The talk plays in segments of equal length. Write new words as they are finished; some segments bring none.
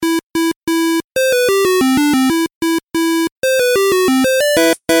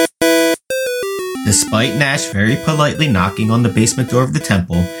Despite Nash very politely knocking on the basement door of the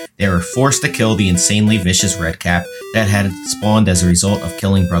temple, they were forced to kill the insanely vicious Redcap that had spawned as a result of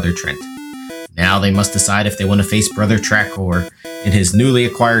killing Brother Trent. Now they must decide if they want to face Brother Trackor in his newly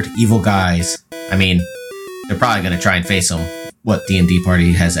acquired evil guise. I mean, they're probably going to try and face him, what D&D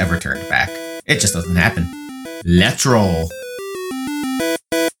party has ever turned back. It just doesn't happen. Let's roll!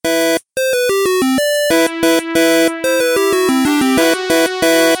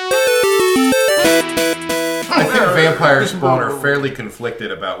 I think vampire spawn are fairly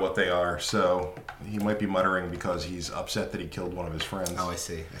conflicted about what they are, so he might be muttering because he's upset that he killed one of his friends. Oh, I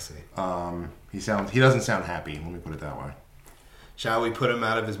see. He doesn't sound happy. Let me put it that way. Shall we put him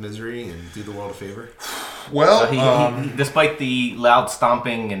out of his misery and do the world a favor? Well, he, despite the loud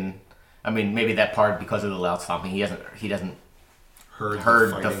stomping and maybe that part because of the loud stomping, he doesn't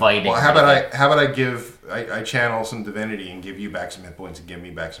heard the fighting. Well, how about I channel some divinity and give you back some hit points and give me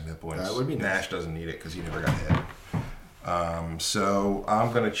back some hit points. That would be nice. Nash doesn't need it because he never got hit. So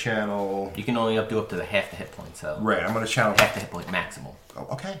I'm gonna channel. You can only do up to the half the hit points. So right, I'm gonna channel half the hit point maximal. Oh,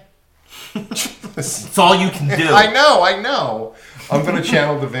 okay. That's all you can do. I know. I'm gonna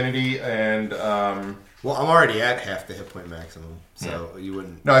channel divinity and. Well, I'm already at half the hit point maximum, so you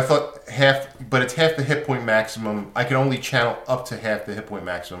wouldn't... No, I thought half, but it's half the hit point maximum. I can only channel up to half the hit point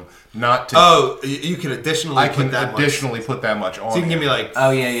maximum, not to... Oh, you can additionally put that much on. So you can give me like... Oh,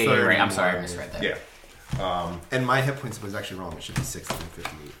 yeah, you're right. I'm sorry, I misread that. Yeah. And my hit points was actually wrong. It should be 60 and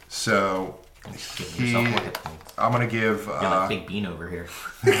 58. So, I'm going to give... You're like Big Bean over here.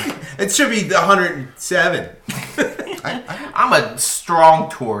 It should be 107. I'm a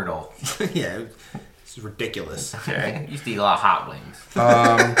strong turtle. Yeah, it's ridiculous. Okay. Used to eat a lot of hot wings.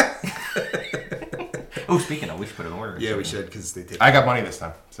 Oh, speaking of, we should put an order. Yeah, we should, because they did. I got money this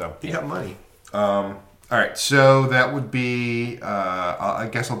time, so... You got money. All right, so that would be... I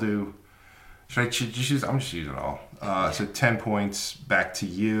guess I'll do... Should I just use... I'm just using it all. So 10 points back to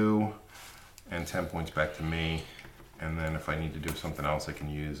you, and 10 points back to me. And then if I need to do something else, I can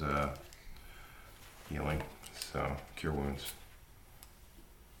use healing. So, cure wounds.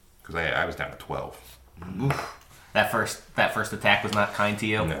 Because I was down to 12. Oof. That first attack was not kind to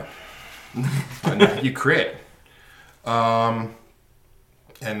you? No. No, you crit. And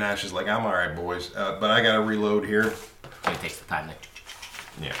Nash is like, I'm alright, boys. But I gotta reload here. It takes the time to...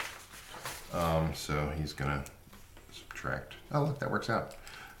 Yeah. So he's gonna subtract. Oh, look, that works out.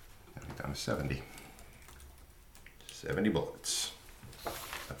 Down to 70. 70 bullets.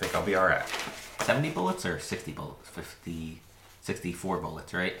 I think I'll be alright. 70 bullets or 60 bullets? 64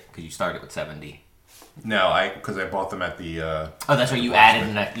 bullets, right? Because you started with 70. No, because I bought them at the... oh, that's right. You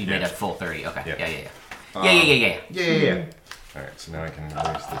added and you made a full 30. Okay. Yeah. Yeah. All right, so now I can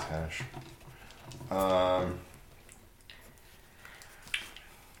erase this hash.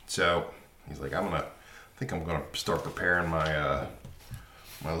 So he's like, I think I'm gonna start preparing my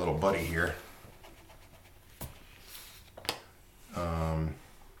my little buddy here. Let's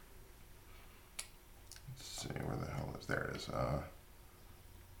see where the hell is. There it is.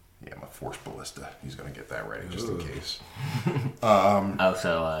 Yeah, my force ballista. He's gonna get that ready just in case.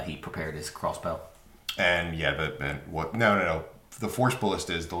 So he prepared his crossbow. And yeah, no. The force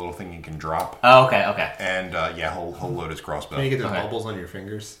ballista is the little thing you can drop. Oh, okay. And he'll load his crossbow. Can you get those bubbles on your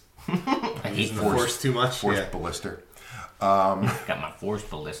fingers? I hate the force too much. Force ballista. Got my force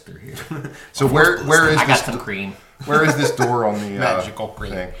ballista here. So where is I got this? some cream. Where is this door on the magical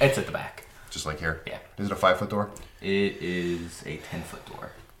cream thing? It's at the back. Just like here. Yeah. Is it a 5-foot door? It is a 10-foot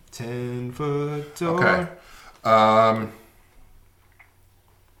door. 10-foot door. Okay. I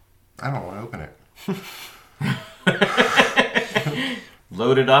don't want to open it.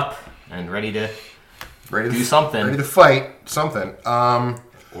 Loaded up and ready to do something. Ready to fight something.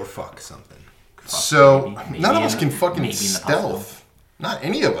 Or fuck something. So maybe none of us in can the- fucking maybe in the stealth. Not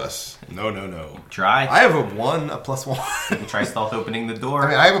any of us. No. Try. I have a +1. You can try stealth opening the door. I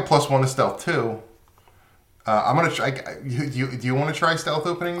mean, I have a +1 to stealth too. I'm gonna try. Do you want to try stealth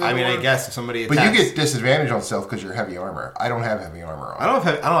opening the door? I guess if somebody attacks. But you get disadvantage on stealth because you're heavy armor. I don't have heavy armor on. I don't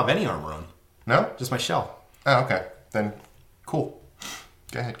have any armor on. No? Just my shell. Oh, okay. Then, cool.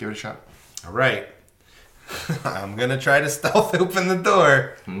 Go ahead, give it a shot. All right. I'm gonna try to stealth open the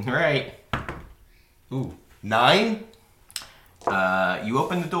door. Right. Ooh, 9. You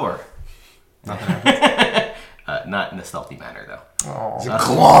open the door. Nothing happens. Not in a stealthy manner, though. Oh.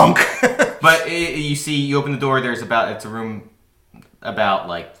 Clonk. But you open the door. It's a room about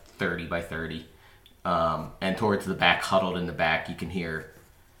like 30 by 30, and towards the back, huddled in the back, you can hear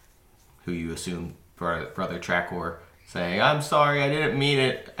who you assume Brother Trackor saying, "I'm sorry, I didn't mean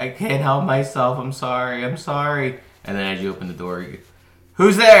it. I can't help myself. I'm sorry. And then as you open the door,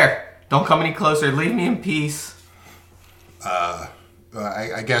 who's there? Don't come any closer. Leave me in peace. I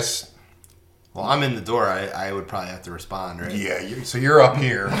guess. Well, I'm in the door. I would probably have to respond, right? Yeah. So you're up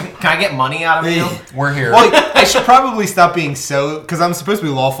here. Can I get money out of you? We're here. Well, I should probably stop being so... Because I'm supposed to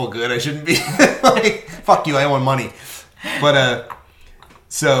be lawful good. I shouldn't be like, fuck you, I want money. But,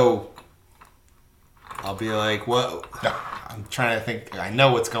 so... I'll be like, what? No. I'm trying to think. I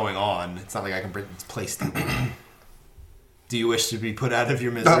know what's going on. It's not like I can play stupid. Do you wish to be put out of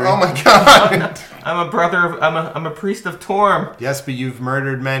your misery? Oh my god. I'm a brother of... I'm a priest of Torm. Yes, but you've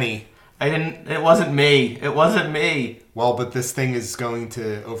murdered many. I didn't... It wasn't me. It wasn't me. Well, but this thing is going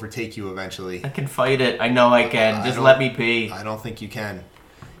to overtake you eventually. I can fight it. I know I can. Just let me be. I don't think you can.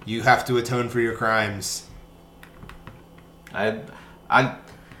 You have to atone for your crimes. And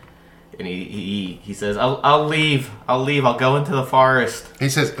he says, I'll leave. I'll go into the forest. He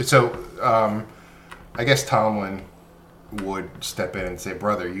says, so, I guess Tomlin would step in and say,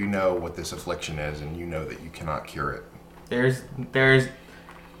 brother, you know what this affliction is, and you know that you cannot cure it.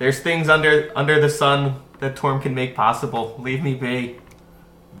 There's things under the sun that Torm can make possible. Leave me be.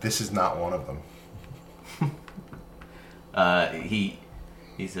 This is not one of them. He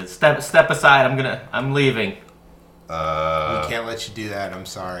says, step aside. I'm leaving. We can't let you do that. I'm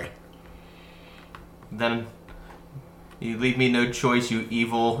sorry. Then you leave me no choice, you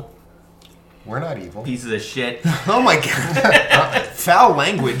evil We're not evil. pieces of shit. Oh my god. Foul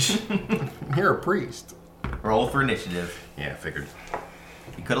language. You're a priest. Roll for initiative. Yeah, figured.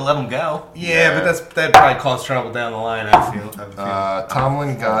 You could have let him go. Yeah, but that'd probably cause trouble down the line, I feel.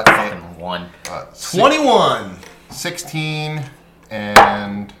 Tomlin got Fucking one. 21. 16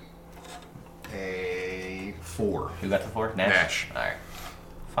 and a 4. Who got the 4? Nash. Alright.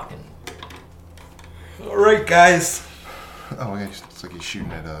 Fucking. Alright, guys. Oh, okay. It's like he's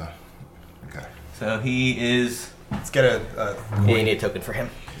shooting at okay. So he is. Let's get a Yeah, you need a token for him.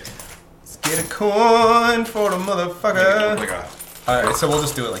 let's get a coin for the motherfucker. Like a, Alright, so we'll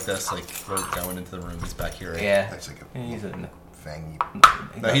just do it like this. Like, we're going into the room. He's back here, right? Yeah. that's like a He's in.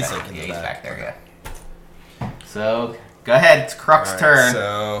 fangy. No, he's back. like in the he's back. back there. Yeah. So go ahead. It's Kruk's Alright, turn.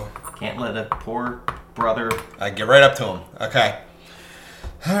 So Can't let a poor brother. I get right up to him. Okay.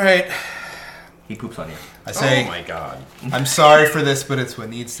 Alright. He poops on you. I say, Oh my god. I'm sorry for this, but it's what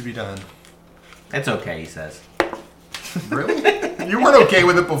needs to be done. It's okay. He says. Really? You weren't okay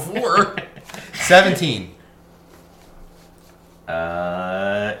with it before. 17.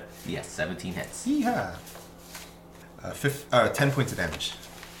 Yes, 17 hits. Yeah. 10 points of damage.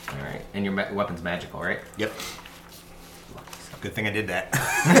 All right, and your weapon's magical, right? Yep. Good thing I did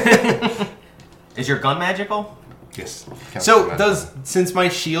that. Is your gun magical? Yes. So, since my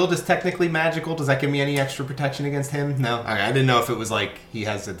shield is technically magical, does that give me any extra protection against him? No? Okay, I didn't know if it was like he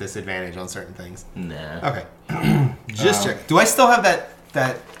has a disadvantage on certain things. Nah. Okay. Just check. Do I still have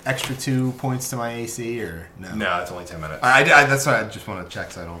that extra 2 points to my AC or no? No, it's only 10 minutes. That's why I just want to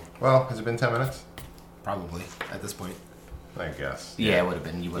check so I don't. Well, has it been 10 minutes? Probably at this point. I guess. Yeah, it would have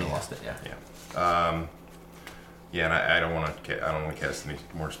been. You would have lost it. Yeah. Yeah. Yeah, and I don't want to. I don't want to cast any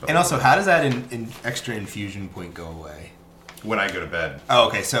more spells. And also, how does that in extra infusion point go away? when I go to bed. Oh,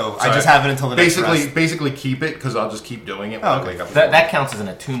 okay. So I just have it until the next rest. Basically keep it because I'll just keep doing it when I wake up. That counts as an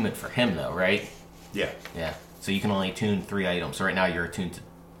attunement for him, though, right? Yeah. Yeah. So you can only attune 3 items. So right now you're attuned to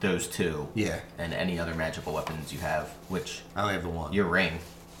those 2. Yeah. And any other magical weapons you have, which I only have the one. your ring,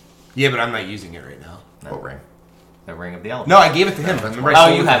 Yeah, but I'm not using it right now. What ring? the ring of the element. No, I gave it to him. Remember I Oh,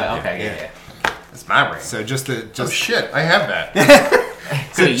 sold you it to have him. it. Okay, yeah. It's my ring. So just to Oh just shit! I have that.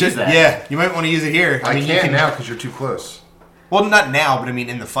 Could have used that. yeah, you might want to use it here. I mean, you can't now because you're too close. Well, not now, but I mean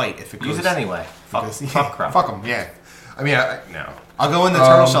in the fight if it goes. Use it anyway. Fuck, Because- fuck crap. Fuck them. Yeah. I mean, no. I'll go in the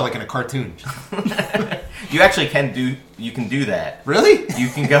turtle shell like in a cartoon. You actually can do. You can do that. Really? You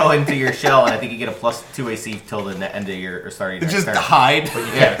can go into your shell, and I think you get a +2 AC till the end of your or starting. Just turn. hide. But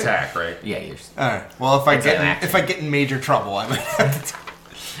you can't attack, right? Yeah, you're. All right. Well, if I It's an get action. if I get in major trouble, I might. Have to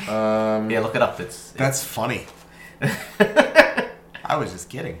Yeah, look it up. It's That's funny. I was just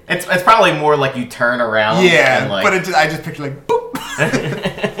kidding. it's probably more like you turn around. Yeah, and like, but I just picture like boop,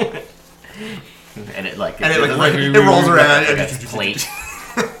 and it like and it rolls around. like a plate.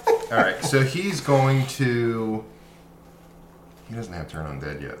 All right. So he's going to. He doesn't have turn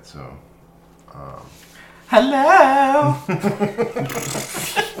undead yet, so. Hello.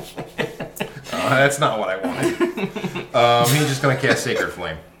 That's not what I wanted. He's just going to cast Sacred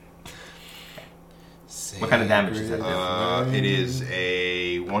Flame. What kind of damage does that do? It is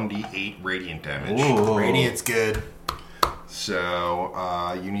a 1d8 radiant damage. Ooh. Radiant's good.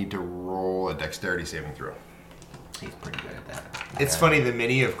 So you need to roll a dexterity saving throw. He's pretty good at that. It's funny. The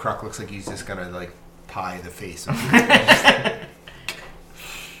mini of Kruk looks like he's just gonna like pie the face. Of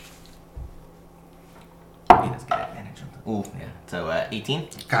Ooh, yeah. So 18.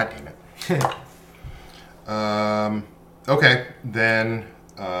 God damn it. Okay, then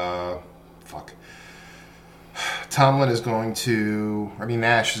fuck. Tomlin is going to.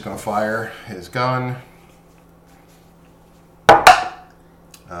 Nash is going to fire his gun.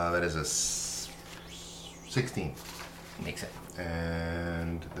 That is a 16. Makes it.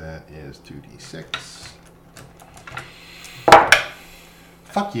 And that is 2d6.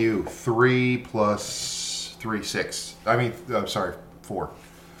 Fuck you. 3 plus 3, 6. Sorry, 4.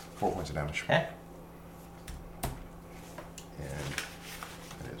 4 points of damage. Okay. And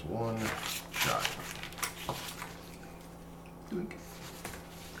that is 1 shot.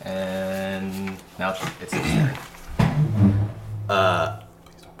 And now it's his turn.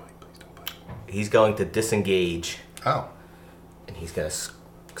 Please don't bite. He's going to disengage, Oh. and he's going to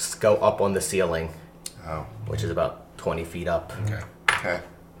go up on the ceiling, Oh. which is about 20 feet up. Okay.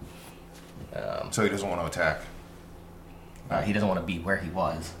 So he doesn't want to attack. He doesn't want to be where he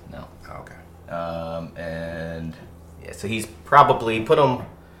was. No. Oh, okay. And yeah, so he's probably put him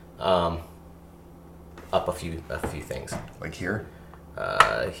up a few things. Like here?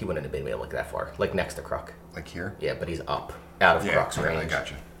 He wouldn't have been able to look that far, like next to Kruk. Like here? Yeah, but he's up, out of Kruk's okay, range. I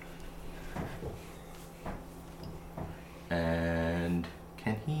gotcha. And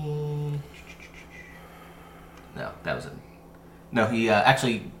can he? No, that was it. No, he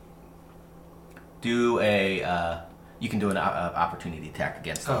actually do a. You can do an opportunity attack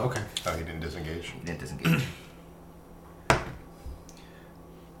against him. Oh, okay. Oh, he didn't disengage? He didn't disengage.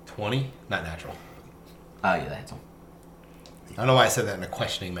 20? Not natural. Yeah, that hits him. I don't know why I said that in a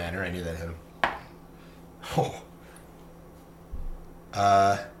questioning manner. I knew that hit him.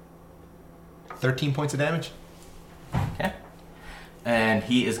 Oh. 13 points of damage. Okay. And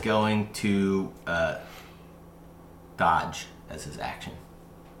he is going to dodge as his action.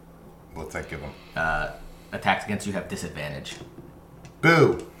 What's that give him? Attacks against you have disadvantage.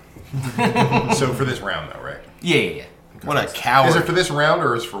 Boo! So for this round, though, right? Yeah. What a coward. Is it for this round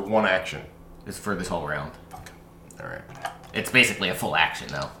or is it for one action? It's for this whole round. All right. It's basically a full action,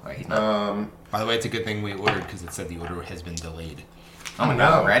 though. Right? He's not. By the way, it's a good thing we ordered because it said the order has been delayed. Oh my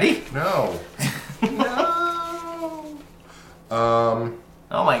god! Ready? No. No. Oh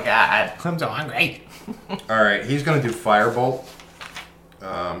my god! I'm so hungry. All right. He's gonna do firebolt.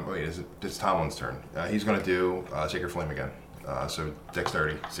 Wait, it's Tomlin's turn. He's gonna do Sacred Flame again. So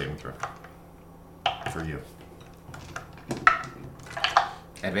dexterity saving throw for you.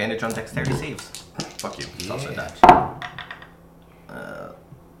 Advantage on dexterity saves. Fuck you. It's also dodge. Yeah,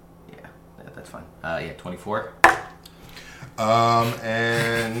 that's fine. 24.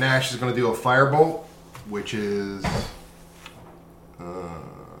 And Nash is going to do a firebolt, which is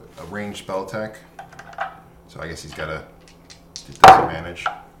a ranged spell attack. So I guess he's got a disadvantage.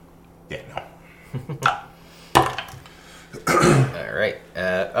 Yeah, no. All right.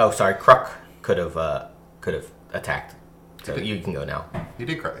 Sorry. Kruk could have attacked. So you can go now. He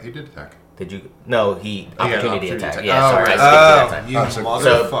did attack. Did you? No, he opportunity attack. attack. Yeah, Oh, sorry. right. I skipped that time. You so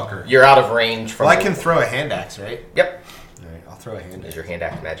motherfucker. You're out of range from. Well, I can throw a hand axe, right? Yep. Alright, I'll throw a hand Is axe. your hand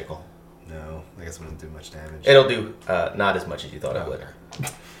axe magical? No, I guess it wouldn't do much damage. It'll do not as much as you thought it would.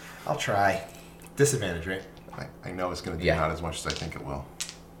 I'll try. Disadvantage, right? I know it's going to do Yeah. not as much as I think it will.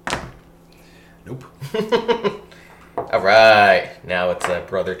 Nope. All right. Now it's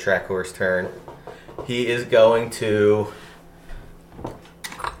Brother Trackhor's turn. He is going to.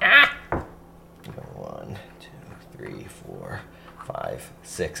 1, 2, 3, 4, 5,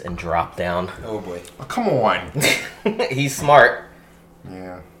 6, and drop down. Oh boy. Oh, come on. He's smart.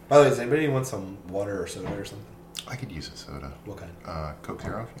 Yeah. By the way, does anybody want some water or soda or something? I could use a soda. What kind? Coke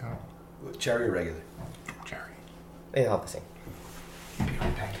Zero, if you have. Cherry or regular? Cherry. They all the same.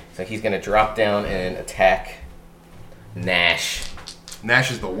 So he's going to drop down and attack Nash.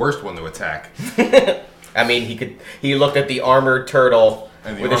 Nash is the worst one to attack. I mean, he looked at the armored turtle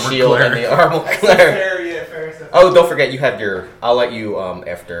And the with a armored shield cleric. and the armored cleric. Oh, don't forget, you have your. I'll let you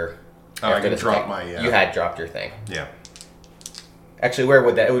after. I after can this drop attack. my. You had dropped your thing. Yeah. Actually, where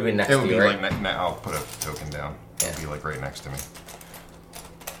would that? It would be next It to would you, be right? like I'll put a token down. It'll Yeah. be like right next to me.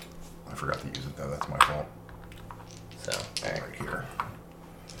 I forgot to use it though. That's my fault. So, all right. Right here.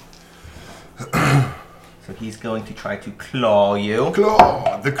 So he's going to try to claw you.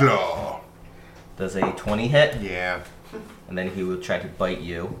 Claw, the claw. Does a 20 hit, Yeah. and then he will try to bite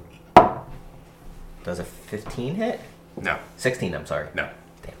you. Does a 15 hit? No. 16. I'm sorry. No.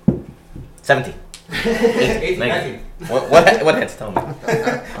 Damn. 17. 18. 19. What hits? Tell me.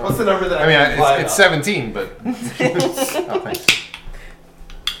 What's the number that I mean, it's 17, but. Oh, thanks.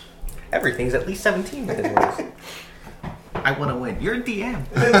 Everything's at least 17 with his rolls. I want to win. You're a DM.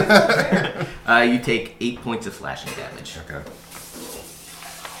 You take 8 points of slashing damage. Okay.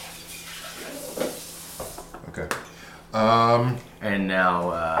 Okay. And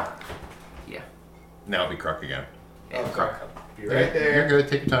now, yeah. Now it'll be Kruk again. Yeah, Kruk. Be right there. You're good.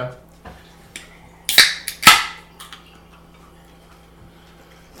 Take your time.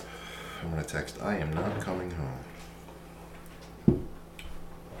 I'm gonna text. I am not coming home.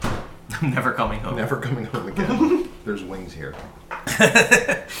 I'm never coming home. Never coming home again. There's wings here.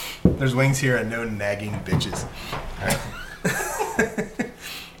 There's wings here and no nagging bitches.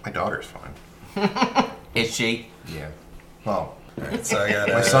 My daughter's fine. Is she? Yeah. Well, Alright, so I got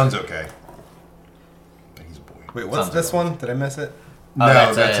my son's okay. He's a boy. Wait, what's Son's this one? Did I miss it? No,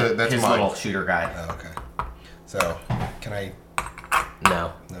 that's that's his mine. little shooter guy. Oh, okay. So, can I...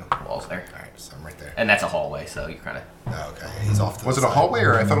 No. No. Wall's there. Alright, so I'm right there. And that's a hallway, so you're kind of... Oh, okay. He's off to Was the it a side. hallway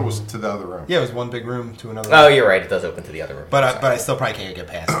or I thought it was to the other room? Yeah, it was one big room to another Oh, room. you're right. It does open to the other room. But I still probably can't get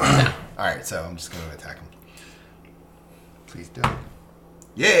past it. Alright, so I'm just going to attack him. Please do.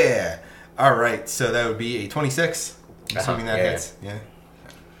 Yeah! Alright, so that would be a 26. I'm assuming that yeah. hits. Yeah.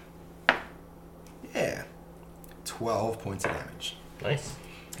 Yeah. 12 points of damage. Nice.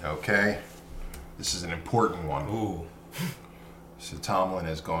 Okay. This is an important one. Ooh. So Tomlin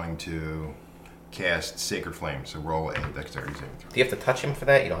is going to cast Sacred Flame. So roll a dexterity saving throw. Do you have to touch him for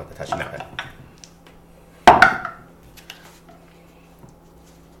that? You don't have to touch him No. for that.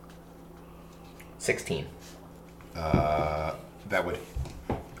 16. That would.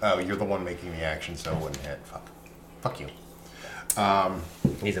 Oh, you're the one making the action, so it wouldn't hit. Fuck you.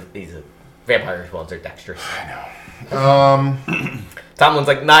 He's a vampire ones are dexterous. I know. Tomlin's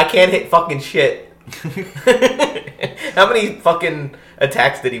like, nah, I can't hit fucking shit. How many fucking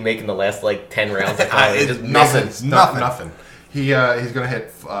attacks did he make in the last like 10 rounds? Of Kylie? Just nothing. Nothing. He's gonna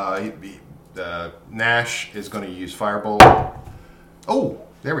hit. Nash is gonna use Firebolt. Oh,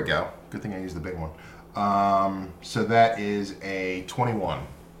 there we go. Good thing I used the big one. So that is a 21.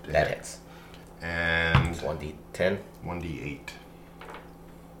 That hits. And 1d10. 1d8.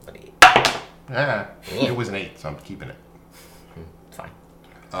 1d8. Ah, it was an 8, so I'm keeping it. It's fine.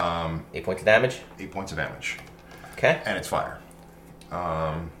 8 points of damage. 8 points of damage. Okay. And it's fire.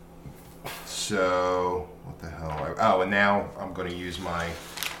 So what the hell? And now I'm going to use my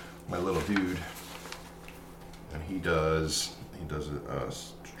little dude, and he does it. You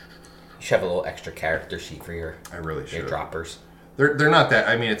should have a little extra character sheet for your I really should. droppers. They're not that.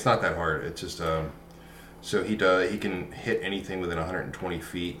 I mean, it's not that hard. It's just so he can hit anything within 120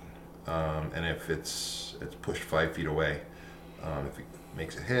 feet, and if it's pushed 5 feet away, if it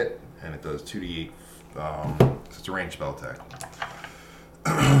makes a hit, and it does 2d8. So it's a ranged spell attack.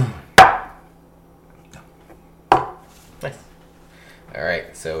 Nice. All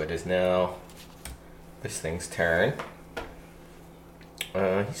right, so it is now this thing's turn.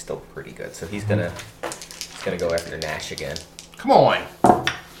 He's still pretty good, so he's gonna go after Nash again. Come on.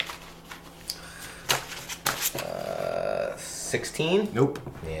 16. Nope.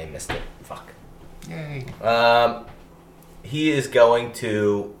 Yeah, he missed it. Fuck. Yay. He is going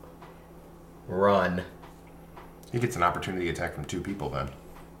to run. He gets an opportunity attack from 2 people then.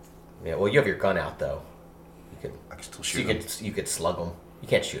 Yeah, well, you have your gun out though. You could. I can still So shoot him. you could slug him. You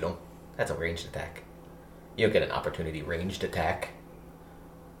can't shoot him. That's a ranged attack. You don't get an opportunity ranged attack.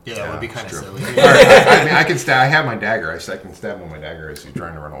 Yeah, that would be kind of true. silly. I mean, I can stab. I have my dagger. I can stab him with my dagger as he's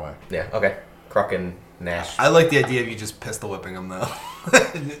trying to run away. Yeah. Okay. Kruk and Nash. I like the idea of you just pistol whipping him, though.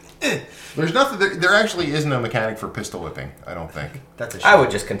 There's nothing. There actually is no mechanic for pistol whipping. I don't think. That's a shame. I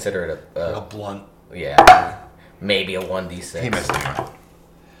would just consider it a a blunt. yeah, maybe a 1d6. He missed anyway.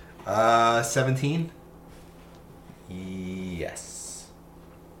 17? Yes.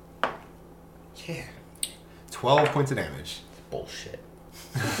 Yeah. 12 points of damage. Bullshit.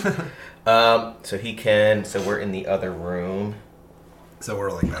 So he can. So we're in the other room. So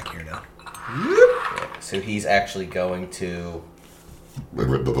we're like back here now. Yeah, so he's actually going to.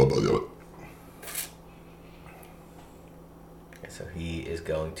 So he is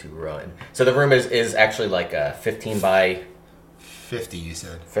going to run. So the room is actually like a 15 by 50, you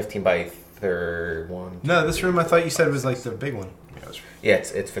said. 15 by 31. No, this room I thought you said was like the big one. Yeah,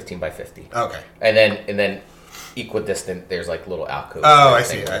 it's 15 by 50. Okay. And then equidistant, there's like little alcoves. Oh, and I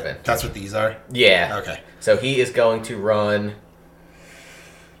see. everything open. That's what these are? Yeah. Okay. So he is going to run.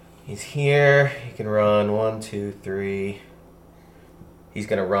 He's here. He can run 1, 2, 3. He's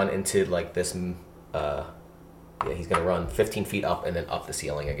gonna run into like this. Yeah, he's gonna run 15 feet up and then up the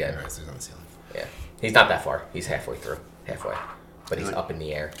ceiling again. Alright, so he's on the ceiling. Yeah, he's not that far. He's halfway through. Halfway, but he's up in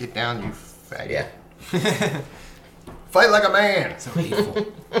the air. Get down, you faggot. Yeah. Fight like a man. So hateful.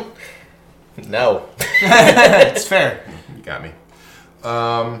 No. It's fair. You got me.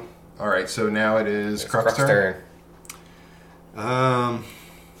 All right, so now it is Kruk's turn. And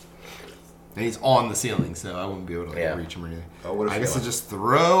he's on the ceiling, so I wouldn't be able to reach him or anything. Oh, what a I guess I'll feeling. just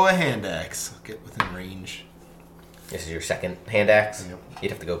throw a hand axe. Get within range. This is your second hand axe. Yep.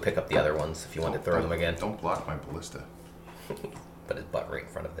 You'd have to go pick up the other ones if you wanted to throw them again. Don't block my ballista. Put his butt right in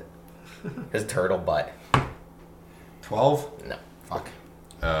front of it. His turtle butt. 12? No. Fuck.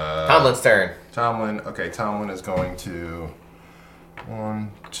 Tomlin's turn. Tomlin. Okay, Tomlin is going to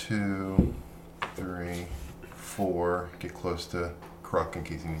 1, 2, 3, 4. Get close to Kruk in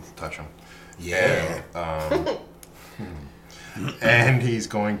case he needs to touch him. Yeah. And he's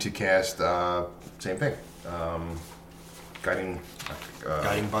going to cast same thing. Guiding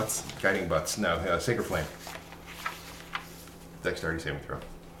butts. Guiding butts. No, Sacred Flame. Dexterity saving throw.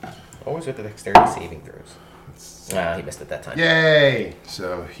 Always with the dexterity saving throws. He missed it that time. Yay!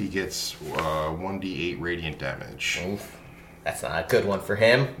 So he gets 1d8 radiant damage. Oof. That's not a good one for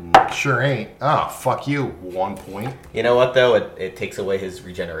him. Sure ain't. Ah, fuck you. 1 point. You know what though? It takes away his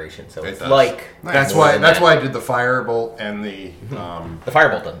regeneration, so it's does. like That's more why. than That's that. why I did the firebolt and the. The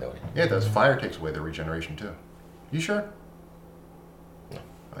firebolt doesn't do it. Yeah, it does. Fire takes away the regeneration too. You sure? No,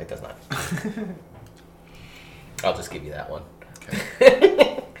 it does not. I'll just give you that one.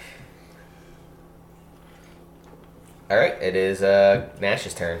 Okay. All right, it is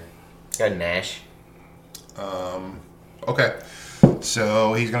Nash's turn. Go ahead, Nash. Okay.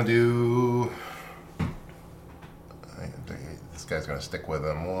 So he's gonna do. This guy's gonna stick with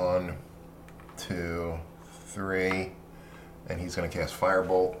him. 1, 2, 3, and he's gonna cast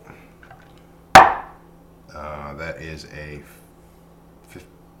Firebolt. That is a.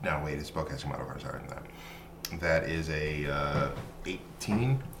 No, wait, it's spellcasting modifiers higher than that. That is a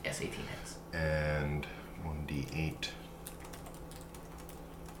 18 Yes, 18 hits. and 1d8.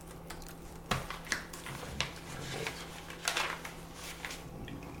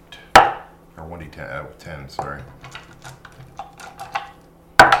 Or 1d10, 10, sorry.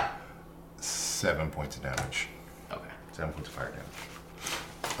 7 points of damage. Okay. 7 points of fire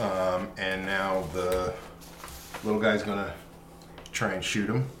damage. And now the little guy's gonna try and shoot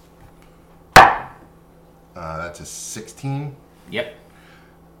him. That's a 16, Yep.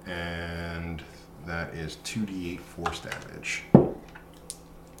 and that is 2d8 force damage.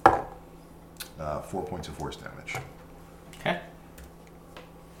 4 points of force damage. Okay.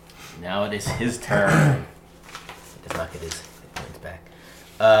 Now it is his turn. He does not get his hit points back.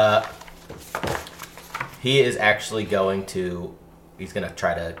 He is actually going to. He's going to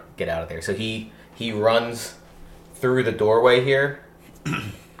try to get out of there. So he runs through the doorway here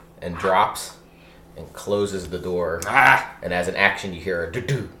and drops and closes the door. Ah! And as an action, you hear a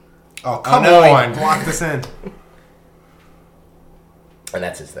doo-doo. Oh, come no, on! block this in. And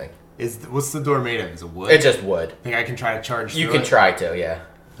that's his thing. What's the door made of? Is it wood? It's just wood. Think I can try to charge through You can it? try to, yeah.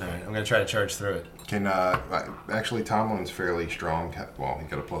 Alright, I'm gonna try to charge through it. Can actually Tomlin's fairly strong. Well, he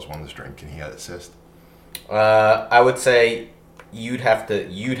got a +1 to strength. Can he assist? I would say you'd have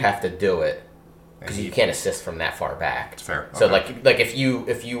to do it because you can't assist from that far back. It's fair. So Okay. like if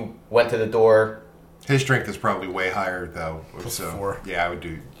you went to the door, His strength is probably way higher though. +4. Yeah, I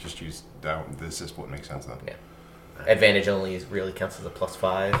would just use that. The assist wouldn't make sense then. yeah, advantage only really counts as a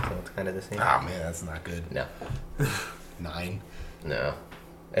 +5, so it's kind of the same. Ah man, that's not good. No, 9. no,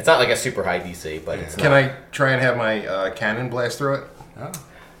 it's not like a super high DC, but it's Can not. I try and have my cannon blast through it? Oh.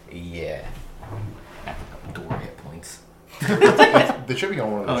 Yeah, at the door hit points. There should be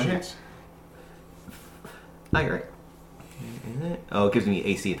on one of those Oh, yeah. sheets. Oh, you're right. Is it? Oh, it gives me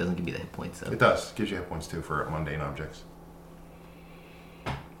AC. It doesn't give me the hit points. So. It does. Gives you hit points too for mundane objects.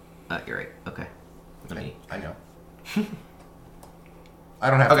 You're right. Okay. Let me. I know. I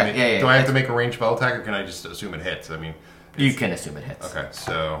don't have Okay, to make, yeah, do I have it's- to make a ranged spell attack or can I just assume it hits? I mean, You can assume it hits. okay,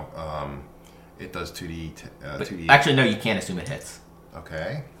 so it does 2d. But 2d. actually, no, you can't assume it hits.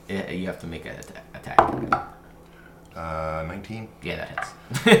 Okay. You have to make an attack. 19 Yeah, that hits.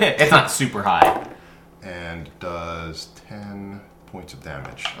 It's not super high. and does 10 points of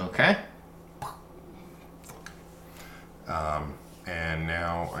damage. Okay. And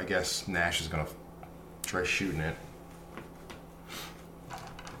now I guess Nash is gonna try shooting it.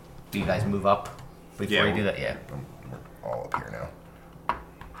 Do you guys move up before Yeah, you do that? Yeah. We're all up here now.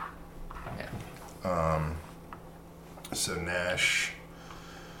 Yeah. So Nash,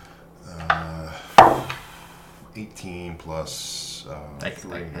 18 plus That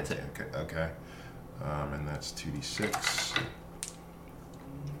 3. hits it. Okay. And that's 2d6.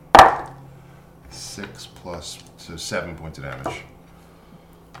 6 plus, so 7 points of damage.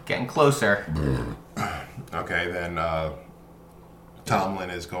 Getting closer. Okay, then Tomlin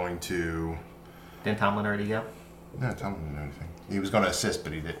is going to Didn't Tomlin already go? No, Tomlin didn't do anything. He was going to assist,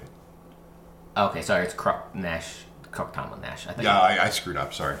 but he didn't. Okay, sorry, it's Kruk, Nash. Kruk, Tomlin, Nash. I think. Yeah, I screwed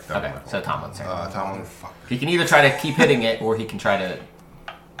up. Sorry. That was Okay, my fault. so Tomlin's here. Tomlin. He can either try to keep hitting it, or he can try to...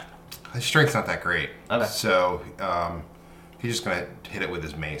 His strength's not that great. Okay. So he's just going to hit it with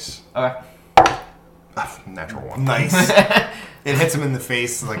his mace. Okay. Natural one. Nice. It hits him in the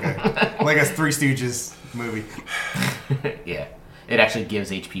face like a Three Stooges movie. Yeah. It actually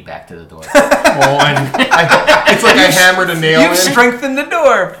gives HP back to the door. It's like I hammered a nail You've in. strengthened the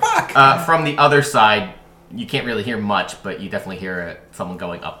door. Fuck. From the other side, you can't really hear much, but you definitely hear someone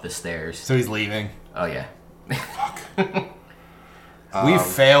going up the stairs. So he's leaving. Oh, yeah. We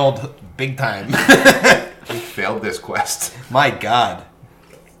failed big time. We failed this quest. My God.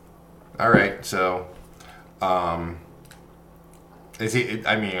 All right, so, is he?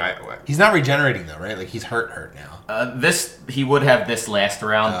 I mean, He's not regenerating though, right? Like he's hurt now. He would have this last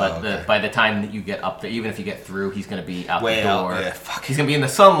round, but okay. by the time that you get up there, even if you get through, he's going to be out Way the out, door. yeah, fuck. He's going to be in the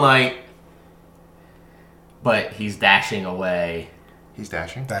sunlight, but he's dashing away. he's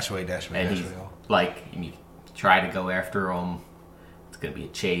dashing. Dash away, dash away, And dash he's away. like, you try to go after him. It's going to be a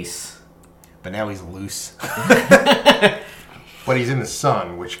chase. But now he's loose. But he's in the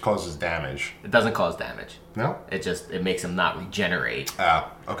sun, which causes damage. It doesn't cause damage. No? It makes him not regenerate.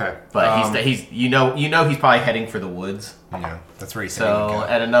 Oh, okay. But he's he's probably heading for the woods. Yeah, that's where he's saying. So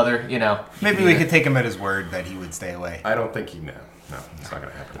at another, Maybe we could take him at his word that he would stay away. I don't think he No, it's not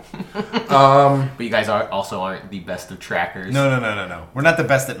going to happen. But you guys aren't the best of trackers. No. We're not the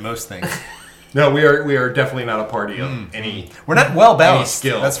best at most things. No, we are definitely not a party of any We're not well any balanced.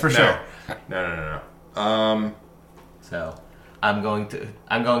 skill. That's for No. sure. No. So I'm going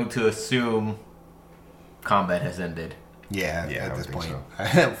to assume combat has ended. Yeah, Yeah, I at would this think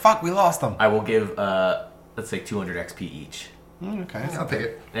point. Fuck, we lost him. I will give let's say 200 XP each. Okay. I'll take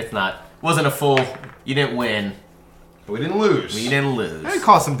it. It's wasn't a full. You didn't win. We didn't lose. You didn't lose. It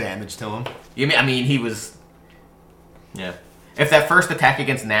caused some damage to him. I mean, he was. Yeah. If that first attack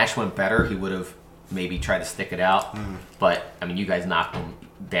against Nash went better, he would have maybe tried to stick it out. But I mean, you guys knocked him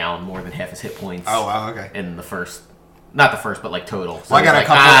down more than half his hit points. Oh, wow, okay. In the first, not the first, but like total. So Well, I got it's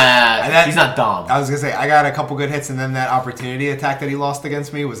a couple- he's not dumb. I was gonna say I got a couple good hits, and then that opportunity attack that he lost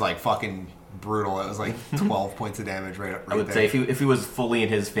against me was like fucking brutal. It was like 12 points of damage right I would there. say if he was fully in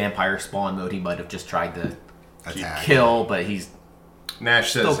his vampire spawn mode, he might have just tried to Attack. kill, but he's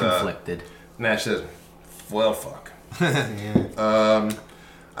Nash still says. conflicted. Nash says, "Well, fuck." Yeah.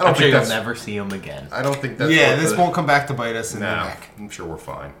 I I'm don't sure think you'll that's. never see him again. I don't think that's. Yeah, what this the- won't come back to bite us in the No, neck. I'm sure we're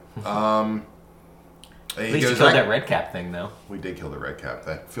fine. At least you killed that red cap thing, though. We did kill the red cap.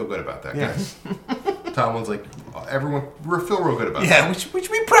 I feel good about that, Yeah. guys. Tomlin's like, everyone, we feel real good about Yeah, that. we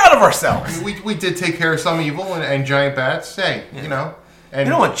should be proud of ourselves. We did take care of some evil and giant bats. Hey, you know. And,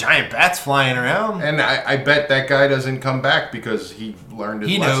 You don't want giant bats flying around. and I bet that guy doesn't come back because he learned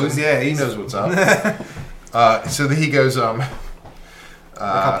his He lesson. knows, yeah, He knows what's up. So he goes, Look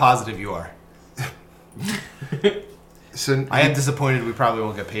how positive you are. so I am disappointed we probably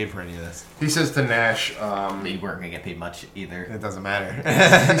won't get paid for any of this. he says to Nash, You weren't gonna get paid much either. It doesn't matter.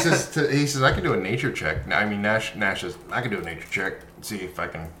 he says I can do a nature check. I mean Nash says I can do a nature check, see if I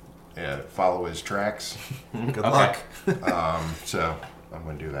can follow his tracks. Good luck. So I'm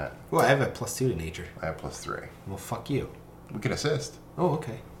gonna do that. Oh, I have a +2 to nature. I have +3. Well, fuck you. We can assist. Oh,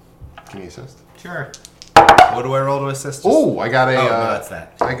 okay. Can you assist? Sure. What do I roll to assist? Oh, I got a. Oh, no, that's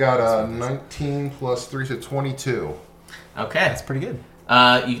that. I got a 19 plus 3, so 22. Okay. That's pretty good.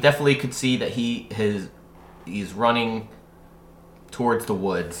 You definitely could see that he's running towards the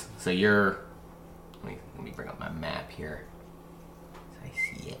woods. So you're. Let me bring up my map here. So I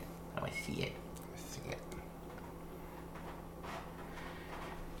see it. How I see it.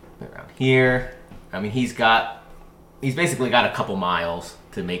 Around here. I mean, he's basically got a couple miles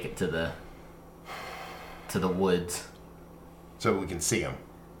to make it to the woods. So we can see him.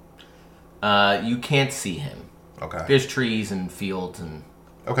 You can't see him. Okay. There's trees and fields and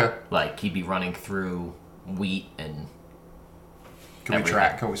Okay. like he'd be running through wheat and. Can we everything.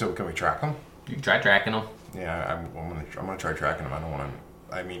 track? Can we track him? You can try tracking him. Yeah, I'm gonna try tracking him. I don't want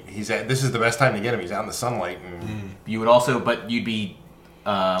to. I mean, this is the best time to get him. He's out in the sunlight. And You would also, but you'd be,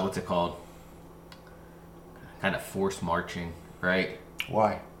 what's it called? Kind of forced marching, right?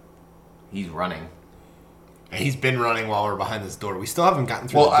 Why? He's running. And he's been running while we're behind this door. We still haven't gotten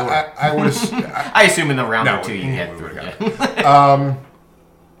through Well, the door. I would. I assume in the round No, or two you we- get we through. would've Yeah.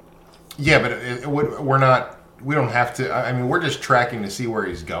 Yeah, but we're not. We don't have to. I mean, we're just tracking to see where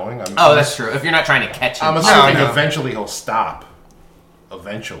he's going. Oh, that's true. If you're not trying to catch him, I'm assuming no. eventually he'll stop.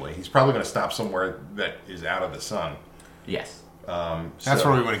 Eventually, he's probably going to stop somewhere that is out of the sun. yes. That's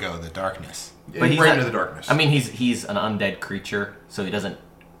where we want to go, the darkness. But he's right into the darkness. I mean, he's an undead creature, so he doesn't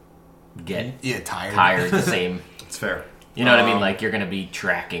get tired the same. It's fair. You know what I mean? Like, you're going to be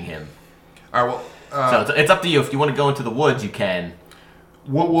tracking him. All right, well... so it's up to you. If you want to go into the woods, you can.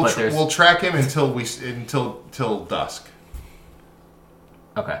 We'll track him until dusk.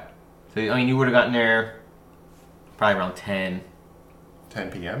 Okay. So, I mean, you would have gotten there probably around 10.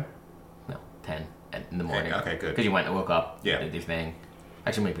 10 p.m.? No, 10 in the morning. Okay, good. Because you went and woke up, yeah. did your thing.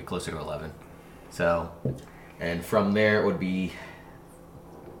 Actually, maybe closer to 11. So, and from there, it would be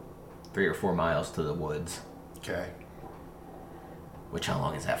 3 or 4 miles to the woods. Okay. Which, how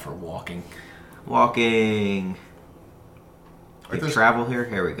long is that for walking? Walking. Big travel here?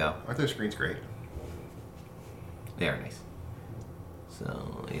 Here we go. Aren't those screens great? They are nice.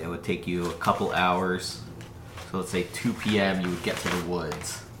 So, yeah, it would take you a couple hours. So let's say 2 p.m. you would get to the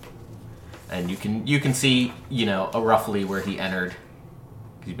woods. And you can see, roughly where he entered.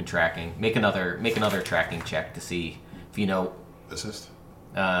 Because you've been tracking. Make another tracking check to see if you know. Assist?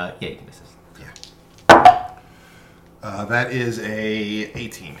 Yeah, you can assist. Yeah. That is a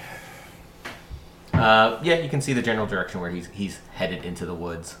 18. Yeah, you can see the general direction where he's headed into the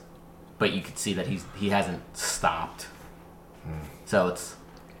woods. But you can see that he hasn't stopped. So it's...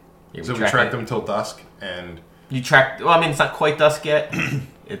 So we tracked him until dusk, and... You tracked... Well, I mean, it's not quite dusk yet.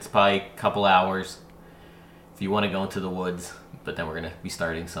 It's probably a couple hours if you want to go into the woods. But then we're going to be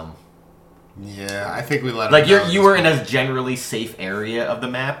starting some... Yeah, I think we let him Like, go you were in a generally safe area of the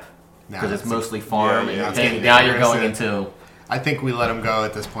map. Because it's mostly farm. And now you're going into... I think we let him go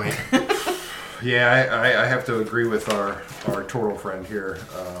at this point. Yeah, I have to agree with our turtle friend here.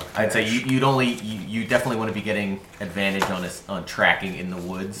 I'd say you definitely want to be getting advantage on tracking in the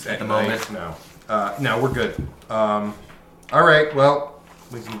woods at the moment. No, we're good. All right, well,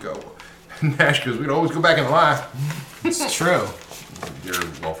 we can go. Nash goes, we'd always go back in the line. It's true. You're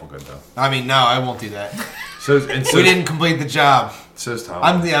lawful good though. I mean, no, I won't do that. So we didn't complete the job. Says Tom.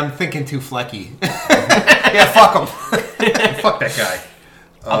 I'm thinking too flecky. Yeah, fuck him. Fuck that guy.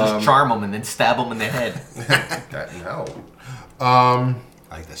 I'll just charm him and then stab him in the head. No. I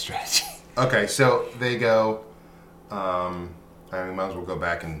like that strategy. Okay, so they go. I mean, might as well go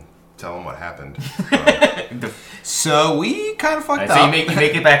back and tell them what happened. So we kind of fucked up. So you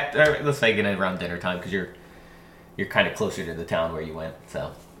make it back. Let's say get it around dinner time because you're kind of closer to the town where you went.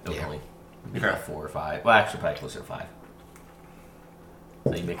 So it was only about 4 or 5. Well, actually, probably closer to 5.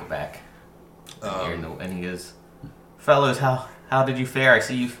 So you make it back. And he goes, fellas, how did you fare? I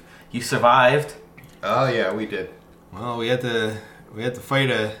see you survived. Oh yeah, we did. Well, we had to fight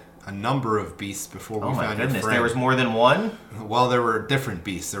a number of beasts before we found your friend. There was more than one? Well, there were different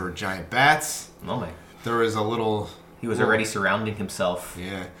beasts. There were giant bats. Oh my. There was a little... He was already surrounding himself.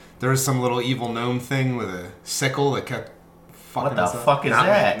 Yeah. There was some little evil gnome thing with a sickle that kept fucking us up. What the fuck is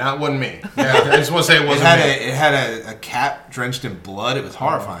that? Not one me. Yeah, I just want to say it wasn't me. It had a cat drenched in blood. It was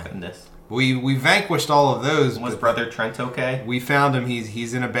horrifying. Oh, goodness. We vanquished all of those. Was Brother Trent okay? We found him.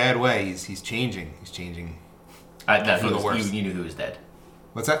 He's in a bad way. He's changing. He's changing. No, you knew he was dead.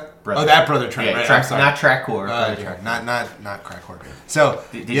 What's that? Brother. Oh, that Brother Trent. Yeah, right? I'm sorry. Not Trackcore. Not Crackcore. So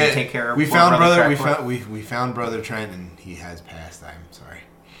did you take care of? We found Brother. We found Brother Trent, and he has passed. I'm sorry.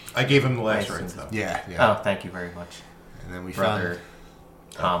 I gave him the last rites though. Yeah. Oh, thank you very much. And then we found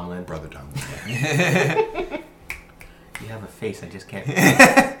Tomlin. Brother Tomlin. You have a face. I just can't.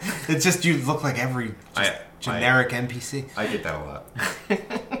 It's just you look like every generic NPC. I get that a lot.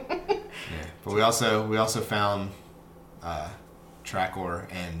 Yeah, but we also found Trackor,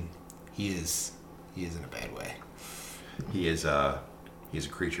 and he is in a bad way. He's a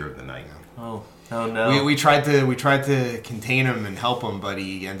creature of the night. Oh no. We tried to contain him and help him, but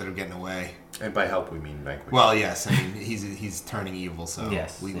he ended up getting away. And by help we mean vanquish. Well, yes. I mean he's turning evil, so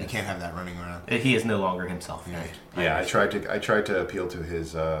we can't have that running around. He is no longer himself. Yeah, I tried to appeal to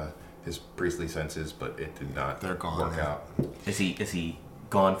his priestly senses, but it did not work out. Is he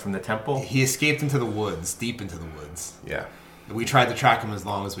gone from the temple? He escaped into the woods, deep into the woods. Yeah. We tried to track him as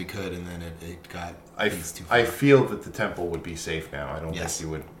long as we could, and then it got too far. I feel that the temple would be safe now. I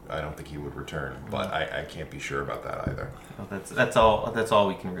don't think he would return, but I can't be sure about that either. Well, that's all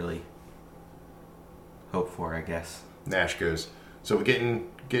we can really hope for, I guess. Nash goes, so we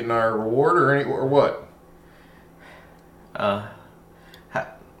getting our reward or what? I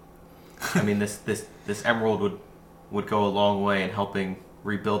mean, this emerald would go a long way in helping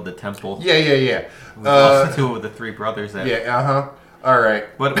rebuild the temple. Yeah. We lost 2 of the 3 brothers there. Yeah. All right.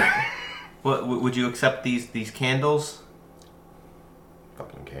 What would you accept these candles?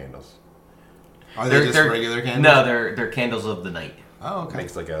 Fucking candles. Are they just regular candles? No, they're candles of the night. Oh, okay.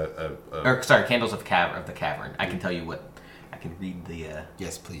 Makes like candles of the cavern. I can tell you what can read the...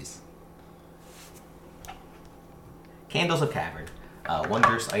 Yes, please. Candles of Cavern.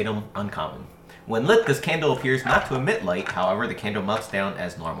 Wondrous item, uncommon. When lit, this candle appears not to emit light, however, the candle melts down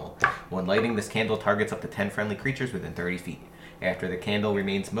as normal. When lighting, this candle targets up to 10 friendly creatures within 30 feet. After the candle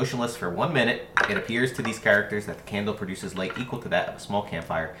remains motionless for 1 minute, it appears to these characters that the candle produces light equal to that of a small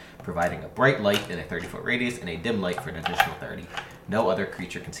campfire, providing a bright light in a 30-foot radius and a dim light for an additional 30. No other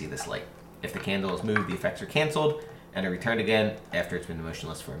creature can see this light. If the candle is moved, the effects are canceled, and are returned again after it's been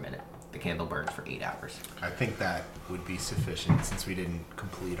motionless for a minute. The candle burns for 8 hours. I think that would be sufficient since we didn't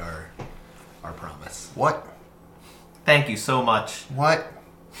complete our promise. What? Thank you so much. What?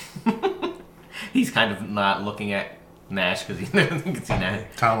 He's kind of not looking at Nash because he can see Nash.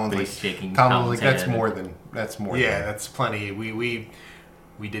 Tomlin's but like, he's shaking. Tomlin's like, that's hand. more Yeah, than. that's plenty. We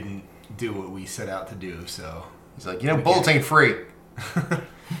didn't do what we set out to do, so He's like, bullets ain't free.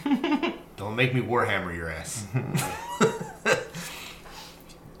 don't make me Warhammer your ass.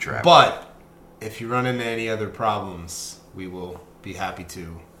 Trap. But if you run into any other problems, we will be happy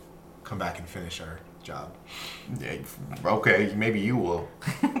to come back and finish our job. Yeah, okay, maybe you will.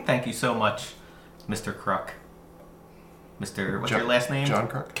 Thank you so much, Mr. Kruk. What's your last name? John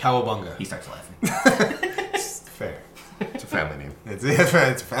Crook. Cowabunga. He starts laughing. Fair. It's a family name. It's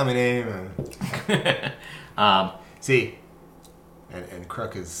a family name. See, and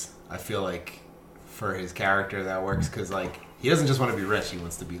Kruk is, I feel like, for his character that works because like he doesn't just want to be rich; he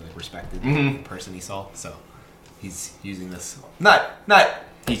wants to be like respected, the person he saw. So he's using this not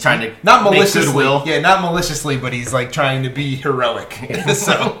He's trying to not make maliciously. goodwill. Yeah, not maliciously, but he's like trying to be heroic.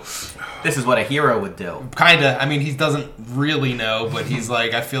 So This is what a hero would do. kinda. I mean, he doesn't really know, but he's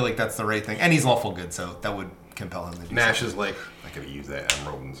like, I feel like that's the right thing, and he's lawful good, so that would compel him to do. Nash is like, I could have used that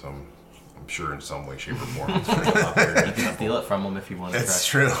emerald in some, I'm sure in some way, shape, or form. You can steal it from him if you want to. That's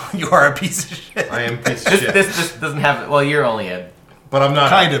true. You are a piece of shit. I am a piece of shit. This doesn't have. Well, you're only a. But I'm not.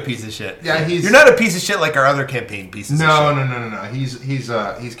 Kind of a piece of shit. Yeah, he's. You're not a piece of shit like our other campaign pieces. of No, shit.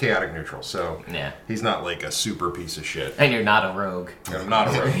 no. He's chaotic neutral, so Yeah. he's not like a super piece of shit. And you're not a rogue. I'm not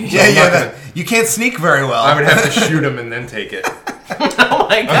a rogue. So Yeah, I'm yeah. not gonna- You can't sneak very well. I would have to shoot him and then take it. Oh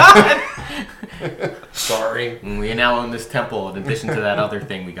my god! Sorry. We now own this temple in addition to that other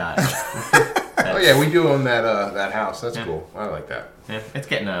thing we got. Oh yeah, we do own that house. That's cool. I like that. Yeah, it's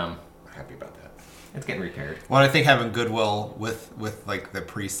getting Happy about that. it's getting repaired. Well, I think having goodwill with like the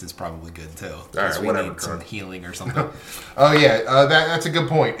priest is probably good too. Because we whatever, need some Kurt. healing or something. Oh yeah, that's a good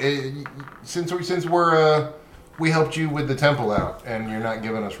point. Since we helped you with the temple out, and you're not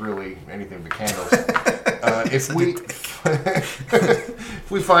giving us really anything but candles.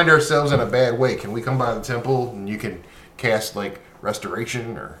 If we find ourselves in a bad way, can we come by the temple and you can cast like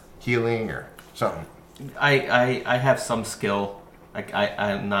restoration or healing or something? I have some skill. I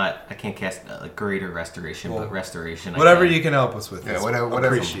can't cast a greater restoration, but restoration. Whatever I can. you can help us with. Yeah, is whatever.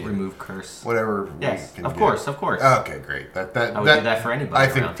 appreciated. Remove curse. Whatever. Yes, we can of do. course. Okay, great. That I would do that for anybody I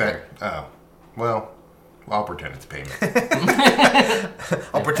think around that. here. Oh, well, I'll pretend it's payment.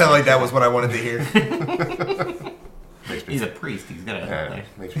 I'll pretend like that was what I wanted to hear. Makes me He's a priest. He's gonna.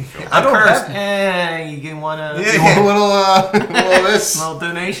 makes me feel. I'm don't cursed. have- You wanna? Yeah. You want a little of this? Little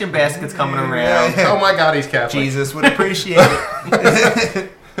donation baskets coming around. Oh my God, he's Catholic. Jesus would appreciate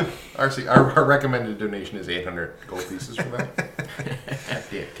it. Our recommended donation is 800 gold pieces for that.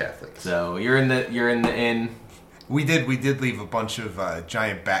 Yeah, Catholics. So you're in the inn. We did leave a bunch of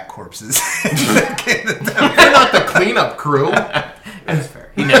giant bat corpses. They're not the cleanup crew. That's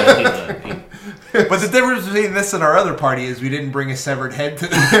fair. He knows. But the difference between this and our other party is we didn't bring a severed head to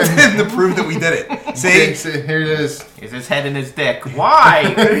prove that we did it. See? Here it is. Is his head in his dick?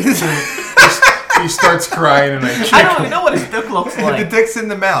 Why? He starts crying and I kick I don't him. even know what his dick looks The like. dick's in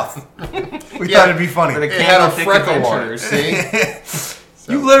the mouth. We Yeah, thought it'd be funny. For the It had a Candlestick freckle on it, Adventurers.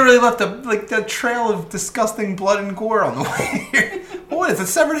 see? You literally left a trail of disgusting blood and gore on the way here. What is a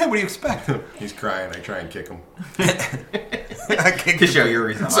severed head? What do you expect? He's crying. I try and kick him. I can't To show your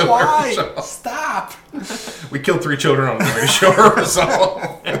resolve. So- Why? So- Stop. We killed 3 children on the way to show her resolve.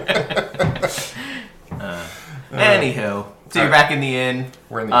 Anywho, so you're back in the inn.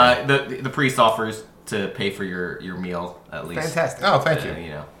 We're in the inn. The priest offers to pay for your meal at least. Fantastic. Oh, thank you. You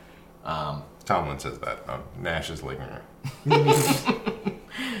know, Tomlin says that. Nash is like,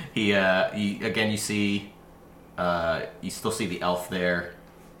 he again. You see, you still see the elf there.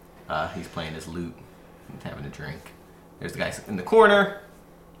 He's playing his lute and having a drink. There's the guy in the corner.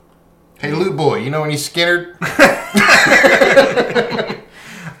 hey, Loot Boy, you know when he's Skinner?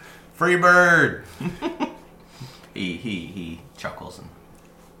 Free bird. He chuckles and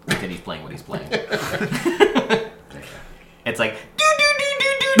continues playing what he's playing. It's like do do do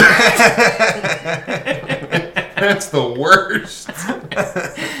do do. That's the worst.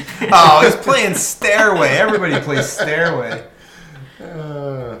 Oh, he's playing Stairway. Everybody plays Stairway.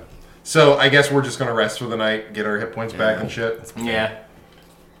 So I guess we're just gonna rest for the night, get our hit points back and shit. Yeah.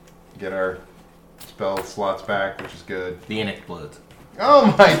 Get our spell slots back, which is good. The inn explodes.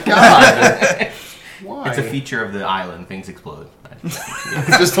 Oh my god! Why? It's a feature of the island. Things explode.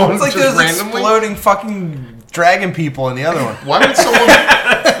 Just one, It's like just those randomly. exploding fucking dragon people in the other one. Why would someone?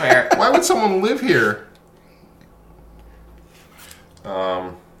 Fair. Why would someone live here?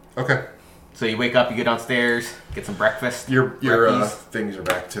 Okay. So you wake up, you go downstairs, get some breakfast. Your Brekkies. things are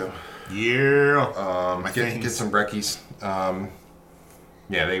back too. Yeah. Get some brekkies.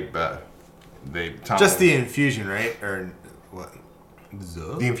 Yeah, they Tom Just the infusion, right? Or what?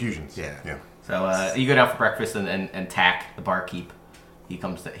 the infusions. Yeah. Yeah. So you go down for breakfast and Tack, the barkeep, he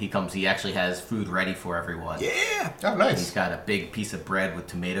actually has food ready for everyone. Yeah. Oh, He's nice. got a big piece of bread with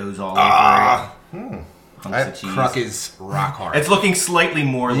tomatoes all over it. Hunks of cheese. Kruk is rock hard. It's looking slightly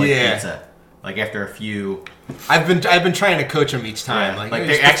more like Yeah. pizza. Like after a few, I've been trying to coach him each time. like Like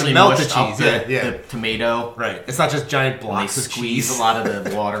they just actually melt the mushed up cheese. the tomato. Right. It's not just giant And they blocks of squeeze cheese. a lot of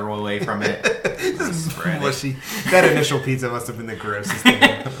the water away from it. Spread it. Mushy. That initial pizza must have been the grossest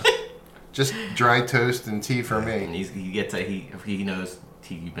thing. Just dry toast and tea for And me. he knows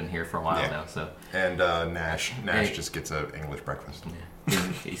you've been here for a while Yeah. now, so And Nash Hey. just gets a English breakfast.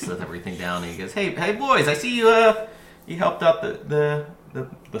 he sets everything down and he goes, "Hey boys, I see you helped out the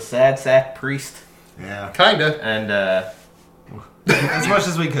sad sack priest Yeah. Kinda. and As much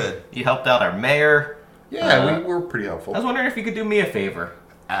as we could. you helped out our mayor. Yeah, we were pretty helpful. I was wondering if you could do me a favor."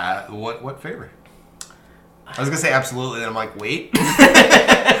 What favor? I was gonna say absolutely, then I'm like, wait.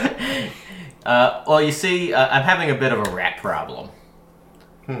 Well, you see, I'm having a bit of a rat problem,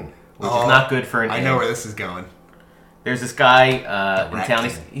 which is not good for an I inn. know where this is going. There's this guy in Rat town.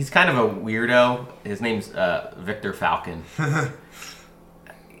 King. He's kind of a weirdo. His name's Victor Falcon.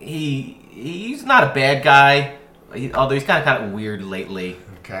 He's not a bad guy, although he's kind of weird lately.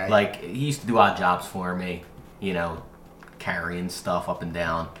 Okay. Like he used to do odd jobs for me, carrying stuff up and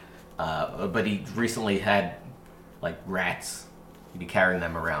down. But he recently had like rats. He'd be carrying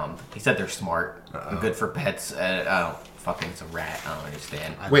them around. He said they're smart and good for pets. It's a rat. I don't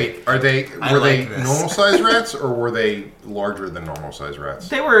understand. Wait, were they like this. normal sized rats or were they larger than normal sized rats?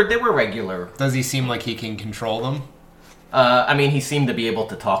 They were regular. Does he seem like he can control them? I mean, he seemed to be able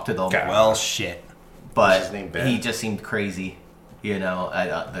to talk to them, Okay. Well, shit. but What's his name, Ben? he just seemed crazy.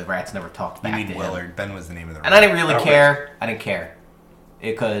 The rats never talked You back need to him. Willard. Ben was the name of the And I didn't Oh, really right. care. I didn't care.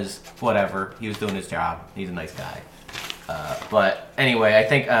 Because, whatever. He was doing his job. He's a nice guy. But anyway, I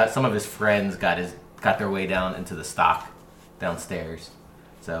think some of his friends got their way down into the stock downstairs.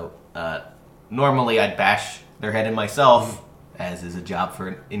 So, normally I'd bash their head in myself, as is a job for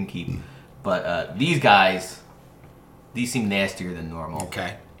an innkeep. But these guys, these seem nastier than normal.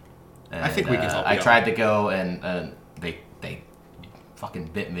 Okay. And, I think we can help I you out. tried to go and they fucking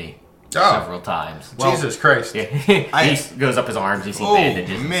bit me Oh. several times. Well, Jesus Christ. Yeah. He goes up his arms. You see Oh,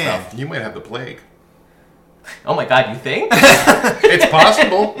 bandages and man. stuff. You might have the plague. Oh my god, you think? It's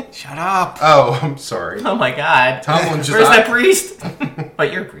possible. Shut up. Oh, I'm sorry. Oh my god. Tomlin's just Where's not- that priest?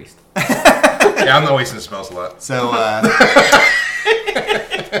 But you're a priest. Yeah, I'm not wasting the spell slot. So,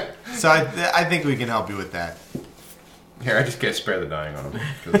 I think we can help you with that. Here, I just can't spare the dying on him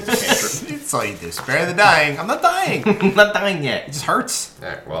because it's a cantrip. That's all you do. Spare the dying. I'm not dying. It I'm not dying yet. just hurts. All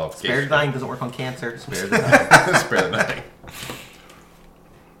right, well, Spare the dying doesn't work on cancer. Spare the dying. spare the dying.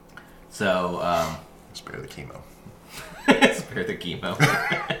 So, Spare the chemo. spare the chemo.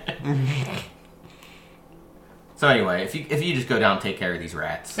 So anyway, if you just go down and take care of these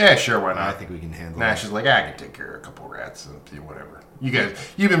rats. Yeah, sure, why I not? think we can handle Nash it. is like, I can take care of a couple rats and do whatever. You guys,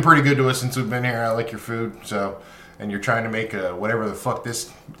 you've been pretty good to us since we've been here. I like your food, so, and you're trying to make whatever the fuck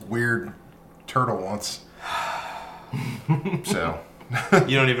this weird turtle wants. So,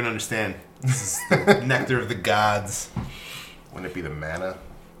 You don't even understand. This is the nectar of the gods. wouldn't it be the mana?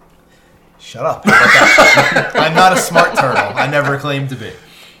 Shut up. I'm not a smart turtle. I never claimed to be.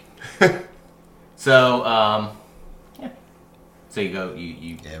 So, yeah. So you go,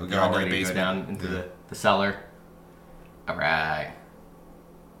 you Yeah, we go you're all into the ready to go basement. down into the cellar. All right.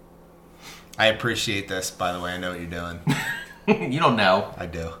 I appreciate this, by the way. I know what you're doing. You don't know. I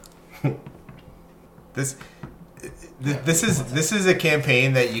do. This is a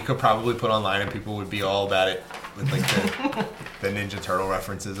campaign that you could probably put online and people would be all about it with like the Ninja Turtle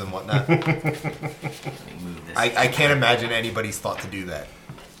references and whatnot. Let me move this. I can't imagine anybody's thought to do that.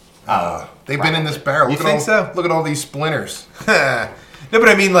 They've been in this barrel. You Look think at so? Look at all these splinters. No, but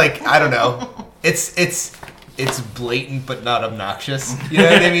I mean, like, I don't know. It's it's blatant but not obnoxious. You know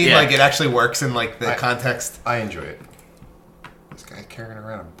what I mean? Yeah. Like it actually works in like the context. I enjoy it. This guy carrying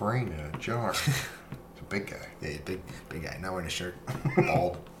around a brain in a jar. He's a big guy. Yeah, big guy, not wearing a shirt,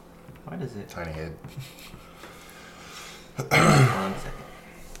 bald, Why does it? Tiny head. 1 second.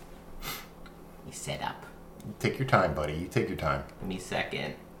 You set up. Take your time, buddy. You take your time. Give me a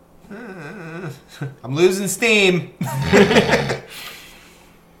second. I'm losing steam. This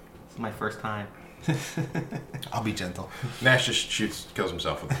is my first time. I'll be gentle. Nash just kills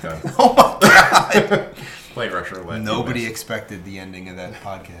himself with the gun. Oh my god! Playing Russian roulette. Nobody expected the ending of that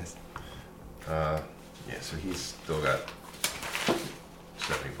podcast. Yeah, so he's still got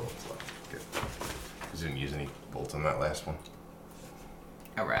 70 bullets left. Good. He didn't use any bolts on that last one.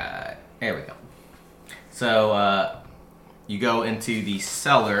 Alright. There we go. So, you go into the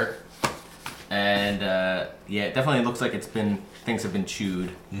cellar, and, yeah, it definitely looks like things have been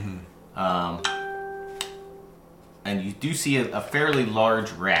chewed. Mm-hmm. And you do see a fairly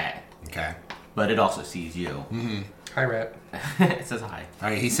large rat, Okay. but it also sees you. Mm-hmm. Hi, rat. It says hi. All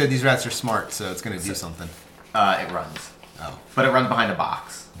right. He said these rats are smart, so it's gonna do something. It runs. Oh. But it runs behind a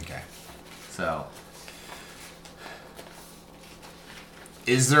box. Okay. So,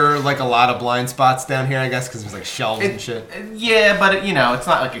 Is there like a lot of blind spots down here? I guess because there's like shelves and shit. yeah, but it's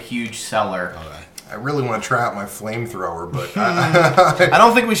not like a huge cellar. Okay. I really want to try out my flamethrower, but I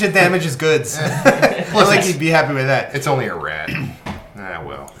don't think we should damage his goods. I feel like he'd be happy with that. it's only a rat.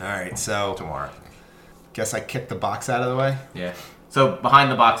 Well. All right. So Tomorrow. guess I kicked the box out of the way. Yeah. So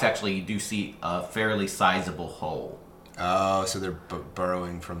behind the box, actually, you do see a fairly sizable hole. Oh, so they're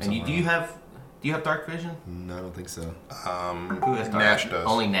burrowing from And somewhere. do you have dark vision? No, I don't think so. Who has dark Nash vision? does.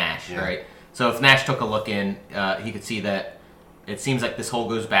 Only Nash, Yeah. right? So if Nash took a look in, he could see that it seems like this hole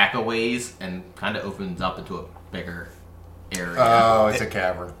goes back a ways and kind of opens up into a bigger area. Oh, it's a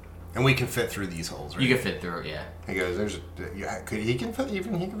cavern. And we can fit through these holes, right? You can fit through it, yeah. He goes, "There's, he can fit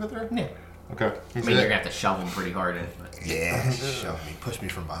there." Yeah. Okay. I mean, you're gonna have to shove him pretty hard in. But. Yeah, shove me, push me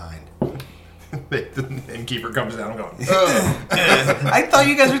from behind. The innkeeper comes down going, I thought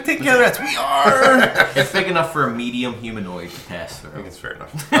you guys were taking care of rats. We are. It's big enough for a medium humanoid to pass I think through, it's fair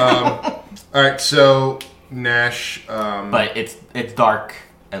enough. All right, so Nash. but it's dark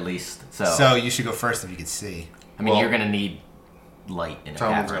at least. So you should go first if you could see. I mean, well- you're gonna need light in a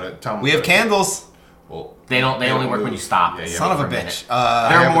Tom's cavern. gonna. Tom, We have candles. Well, They only work when you stop. Yeah, yeah. Son of for a minute. bitch.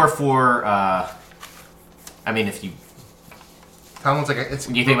 They're have more for. I mean, if you Tom looks like it's.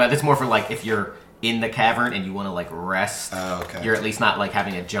 when you think about it, it's more for like if you're in the cavern and you want to like rest. Oh, okay. You're at least not like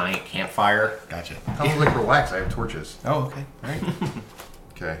having a giant campfire. Gotcha. Tom looks like relax. I have torches. Oh, okay. All right.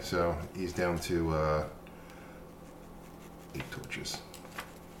 Okay, so he's down to 8 torches.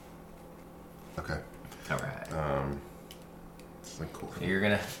 Okay. All right. It's like cool.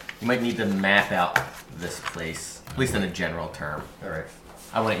 You might need to map out this place, at least in a general term. All right.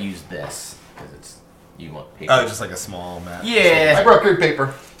 I wouldn't use this because you want paper. Oh, just like a small map. I Yeah. brought great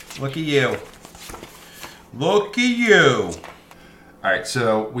paper. Look at you. Look at you. All right,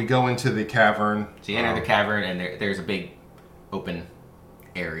 so we go into the cavern. So you enter the cavern and there's a big open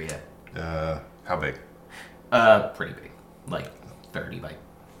area. How big? Pretty big, like 30 by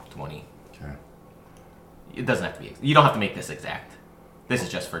 20. Okay. It doesn't have to be. You don't have to make this exact. This is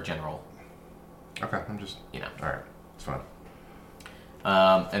just for general. Okay, I'm just. You know. All right, it's fine.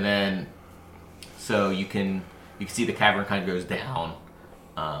 And then, so you can see the cavern kind of goes down,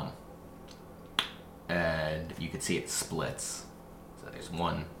 and you can see it splits. So there's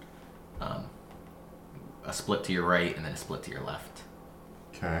one, a split to your right, and then a split to your left.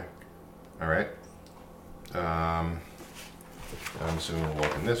 Okay. All right. I'm assuming we're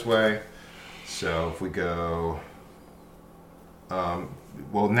walking this way. So if we go,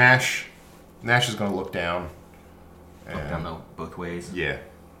 well, Nash is going to look down. Look down both ways. Yeah.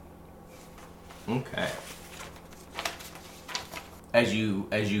 Okay. As you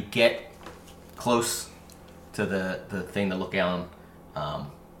get close to the thing to look down,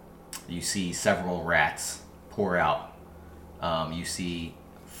 you see several rats pour out. You see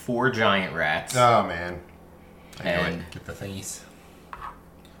 4 giant rats. Oh man. And Get the thingies.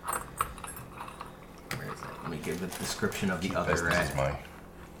 where is it? Let me give the description of the This other is rat. my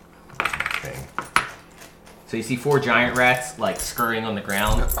thing. So you see 4 giant rats like scurrying on the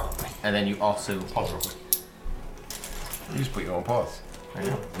ground, and then you also Pause real quick. You just put you on pause. I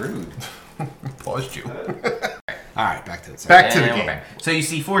know, rude. Paused you. All right, back to it. Back to the And we're game. back. So you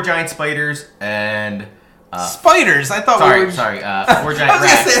see 4 giant spiders and Spiders. I thought we were. sorry, 4 giant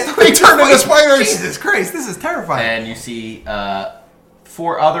rats. We turned into spiders. Jesus Christ, this is terrifying. And you see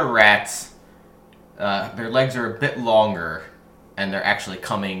 4 other rats. Their legs are a bit longer, and they're actually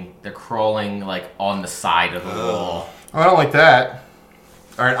coming. They're crawling like on the side of the wall. Oh, I don't like that.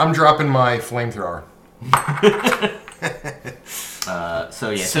 All right, I'm dropping my flamethrower. So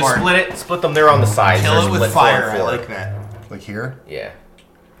yeah, Smart. so split them. They're on the sides. Kill There's it with split fire. I forward. like that. Like here? Yeah,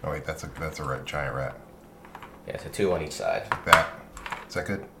 Oh wait, that's a red giant rat. yeah. So 2 on each side. That. Is that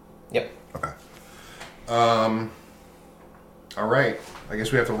good? Yep. Okay. All right. I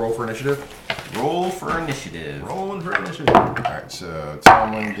guess we have to roll for initiative. Roll for initiative. Rolling for initiative. All right. So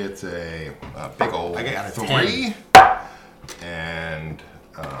Tomlin gets a big old I got a 3, and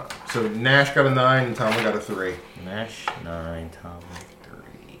so Nash got a 9 and Tomlin got a 3. Nash 9, Tomlin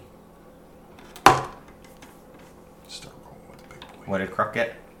 3. Start rolling with the big boy. What did Kruk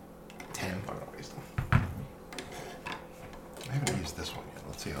get? 10. I'm gonna waste them. I haven't used this one yet.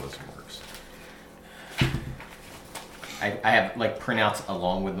 Let's see how this one works. I have like printouts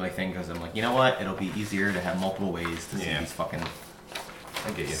along with my thing because I'm like, you know what? It'll be easier to have multiple ways to see Yeah. these fucking I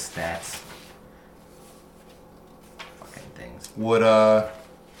get you. stats. Fucking things. Would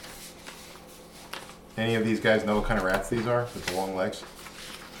any of these guys know what kind of rats these are with the long legs?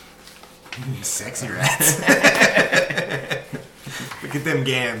 Sexy rats. Look at them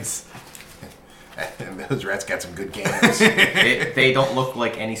gams. And those rats got some good games. They don't look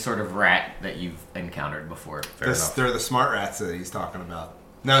like any sort of rat that you've encountered before. Fair enough. They're the smart rats that he's talking about.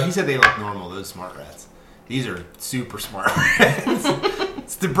 No, he said they look normal, those smart rats. These are super smart rats.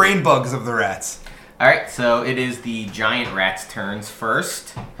 It's the brain bugs of the rats. All right, so it is the giant rat's turns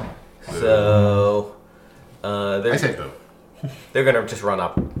first. So I say boo. they're gonna just run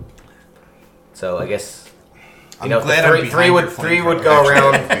up. So I guess I'm the glad I'm three behind would your three flamethrower. would go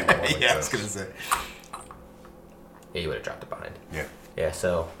around. Yeah, I was gonna say. Yeah, you would have dropped it behind. Yeah. Yeah,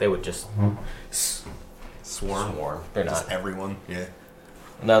 so they would just Swarm. They're Just not. everyone. Yeah.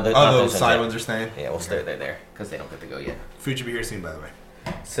 No, they're not Oh, those those side yet. ones are staying? Yeah, we'll stay there because they don't get to go yet. Food should be here soon, by the way.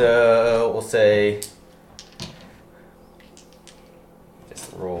 So we'll say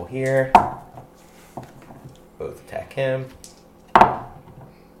just roll here. Both attack him. Both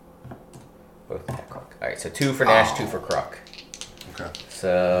attack Kruk. All right, so 2 for Nash, 2 for Kruk. Okay.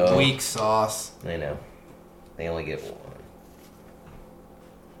 So Weak sauce. I know they only get 1.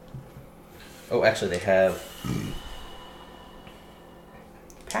 Oh, actually, they have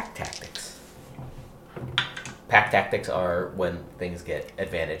pack tactics. Pack tactics are when things get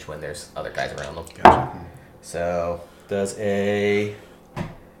advantage when there's other guys around them. Gotcha. So, does a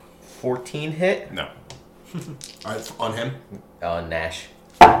 14 hit No. All right, on him. on Nash?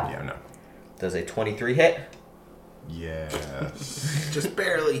 Yeah, no. Does a 23 hit? Yes. Just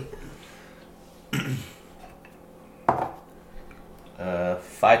barely.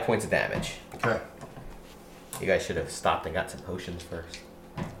 5 points of damage. Okay. You guys should have stopped and got some potions first.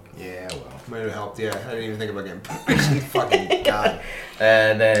 Yeah, well. Might have helped, yeah. I didn't even think about getting poisoned. Fucking God.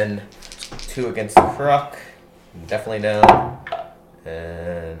 And then 2 against Kruk. Definitely no.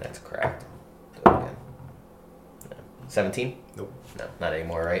 And that's cracked. Do it again. No. 17? Nope. No, not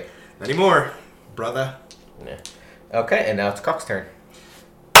anymore, right? Not anymore, brother. Yeah. Okay, and now it's Kruk's turn.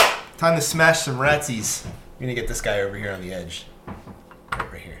 Time to smash some ratsies. We're gonna get this guy over here on the edge.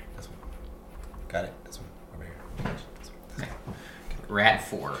 Right here. This one. Got it? This one. Over here. On the edge. This one. This one. Rat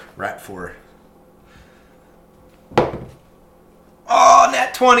 4. Rat 4. Oh,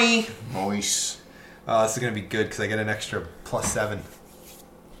 nat 20! Moist. Oh, this is gonna be good because I get an extra +7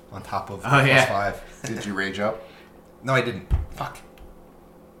 on top of yeah. +5. Did you rage up? No, I didn't. Fuck.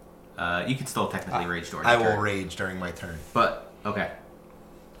 You can still technically rage during I your will turn. rage during my turn. But, okay.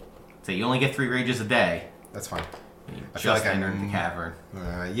 So you only get 3 rages a day. That's fine. You I feel just like entered I'm- the cavern.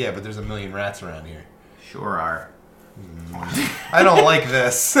 Yeah, but there's a million rats around here. Sure are. I don't like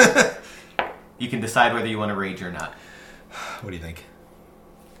this. You can decide whether you want to rage or not. What do you think?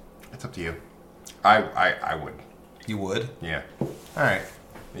 It's up to you. I would. You would? Yeah. All right.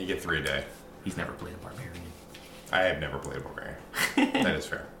 You get 3 a day. He's never played a barbarian. I have never played barbarian. That is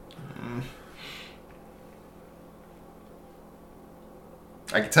fair.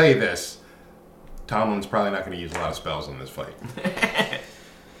 I can tell you this. Tomlin's probably not going to use a lot of spells in this fight.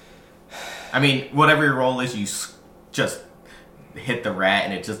 I mean, whatever your roll is, you just hit the rat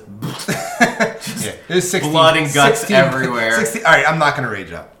and it just... Yeah. There's 16, Blood and guts everywhere. 16, all right, I'm not going to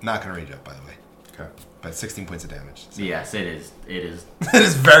rage up. Not going to rage up, by the way. Okay. But 16 points of damage. So. Yes, it is. It is. It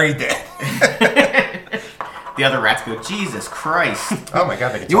is very dead. The other rats go, Jesus Christ. Oh my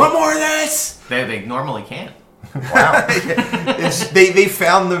god, they can You want more of this? They normally can't. Wow. They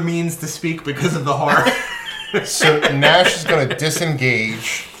found the means to speak because of the horror. So Nash is going to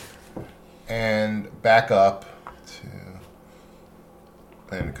disengage and back up to,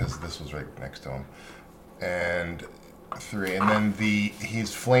 and because this was right next to him, and 3, and then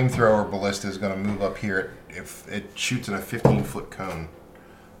his flamethrower ballista is going to move up here. If it shoots in a 15-foot cone,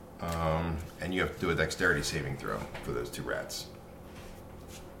 and you have to do a dexterity saving throw for those 2 rats.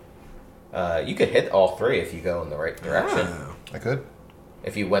 You could hit all 3 if you go in the right direction. I could.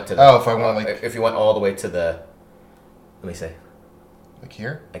 If you went to the, if I went if you went all the way to the, let me see. Like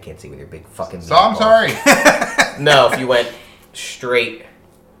here? I can't see with your big fucking. So I'm sorry. No, if you went straight,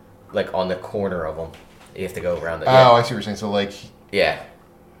 like on the corner of them, you have to go around the. Oh, I see what you're saying. So like. Yeah,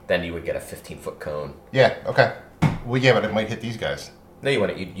 then you would get a 15-foot cone. Yeah. Okay. Well, yeah, but it might hit these guys. No, you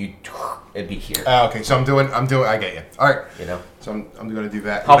want it. You it'd be here. Oh, okay. So I'm doing. I get you. All right. You know. So I'm going to do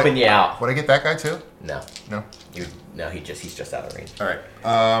that. Helping you out. Would I get that guy too? No. No. He's just out of range. All right.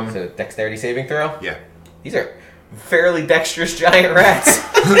 So dexterity saving throw. Yeah. These are fairly dexterous giant rats.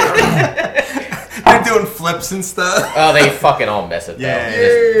 They're doing flips and stuff. Oh, they fucking all miss it though. Yeah. They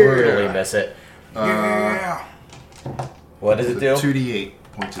just brutally miss it. Yeah. What does it do? 2d8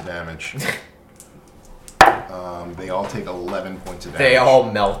 points of damage. They all take 11 points of damage. They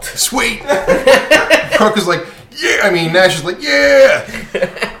all melt. Sweet! Crook is like, yeah! I mean, Nash is like, yeah!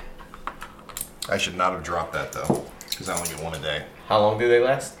 I should not have dropped that, though. Because I only get 1 a day. How long do they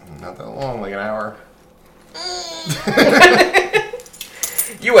last? Not that long, like an hour.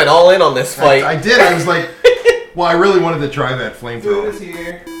 You went all in on this fight. I did. I was like, well, I really wanted to try that flamethrower.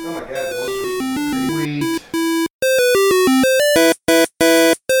 here. Oh my god.